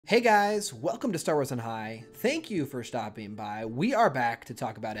Hey guys, welcome to Star Wars on High. Thank you for stopping by. We are back to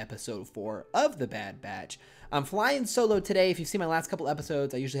talk about episode 4 of The Bad Batch. I'm flying solo today. If you've seen my last couple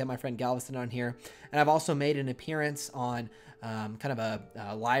episodes, I usually have my friend Galveston on here. And I've also made an appearance on kind of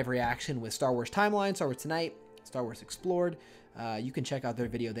a live reaction with Star Wars Timeline, Star Wars Tonight, Star Wars Explored. You can check out their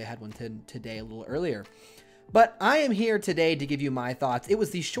video. They had one today a little earlier. But I am here today to give you my thoughts. It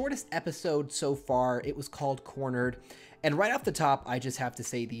was the shortest episode so far. It was called Cornered. And right off the top, I just have to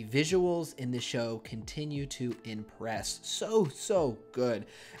say the visuals in this show continue to impress. So good.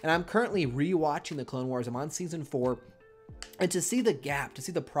 And I'm currently rewatching the Clone Wars. I'm on season 4. And to see the gap, to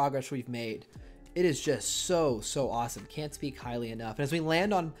see the progress we've made, it is just so awesome. Can't speak highly enough. And as we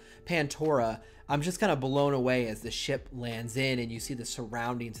land on Pantora, I'm just kind of blown away as the ship lands in and you see the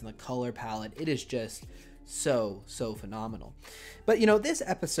surroundings and the color palette. It is just so phenomenal. But you know, this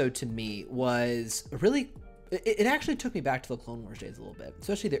episode to me was really, it actually took me back to the Clone Wars days a little bit,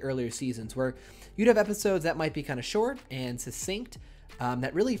 especially the earlier seasons where you'd have episodes that might be kind of short and succinct,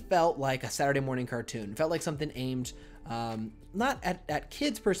 that really felt like a Saturday morning cartoon. Felt like something aimed not at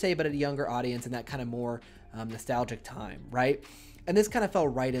kids per se, but at a younger audience in that kind of more nostalgic time, right? And this kind of fell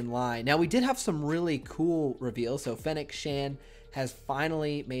right in line. Now, we did have some really cool reveals. So Fennec Shan has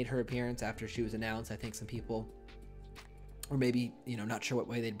finally made her appearance after she was announced. I think some people or maybe, you know, not sure what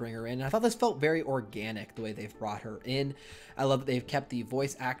way they'd bring her in. And I thought this felt very organic, the way they've brought her in. I love that they've kept the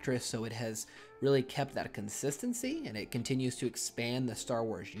voice actress, so it has really kept that consistency, and it continues to expand the Star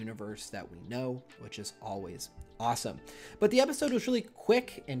Wars universe that we know, which is always awesome. But the episode was really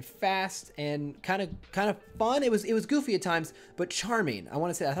quick and fast and kind of fun. It was goofy at times, but charming. I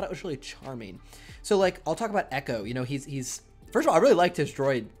want to say I thought it was really charming. So like, I'll talk about Echo. You know, he's first of all, I really liked his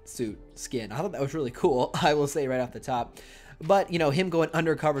droid suit skin. I thought that was really cool. I will say right off the top. But, you know, him going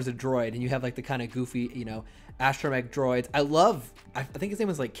undercover as a droid, and you have like the kind of goofy, you know, astromech droids. I think his name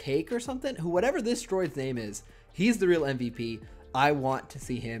was like Cake or something. Whatever this droid's name is, he's the real MVP. I want to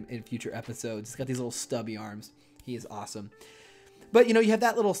see him in future episodes. He's got these little stubby arms. He is awesome. But, you know, you have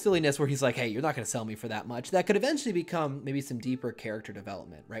that little silliness where he's like, hey, you're not going to sell me for that much. That could eventually become maybe some deeper character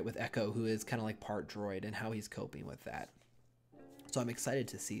development, right? With Echo, who is kind of like part droid, and how he's coping with that. So I'm excited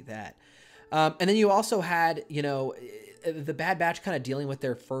to see that. And then you also had, you know, the Bad Batch kind of dealing with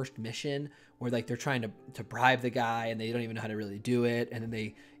their first mission where like they're trying to bribe the guy and they don't even know how to really do it. And then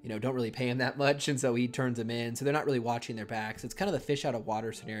they, you know, don't really pay him that much. And so he turns them in. So they're not really watching their backs. It's kind of the fish out of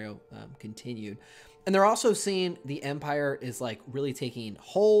water scenario continued. And they're also seeing the Empire is like really taking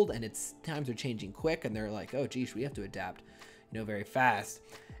hold, and it's times are changing quick. And they're like, oh, geez, we have to adapt, you know, very fast.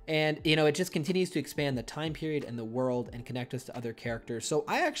 And, you know, it just continues to expand the time period and the world and connect us to other characters. So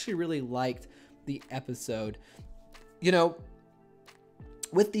I actually really liked the episode. You know,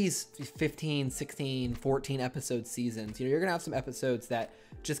 with these 15, 16, 14 episode seasons, you know, you're going to have some episodes that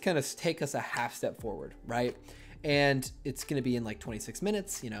just kind of take us a half step forward, right? And it's going to be in like 26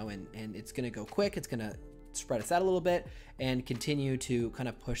 minutes, you know, and it's going to go quick. It's going to spread us out a little bit and continue to kind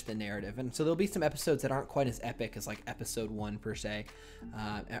of push the narrative. And so there'll be some episodes that aren't quite as epic as like episode 1 per se,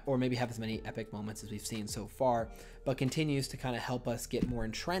 or maybe have as many epic moments as we've seen so far, but continues to kind of help us get more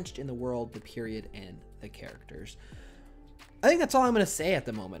entrenched in the world, the period, and the characters. I think that's all I'm going to say at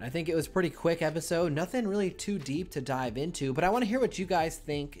the moment. I think it was a pretty quick episode, nothing really too deep to dive into, but I want to hear what you guys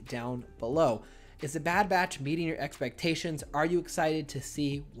think down below. Is the Bad Batch meeting your expectations? Are you excited to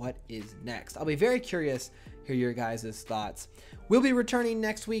see what is next? I'll be very curious to hear your guys' thoughts. We'll be returning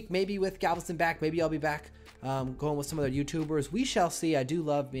next week, maybe with Galveston back. Maybe I'll be back going with some other YouTubers. We shall see. I do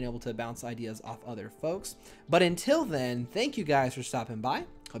love being able to bounce ideas off other folks. But until then, thank you guys for stopping by.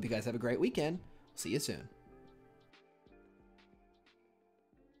 Hope you guys have a great weekend. See you soon.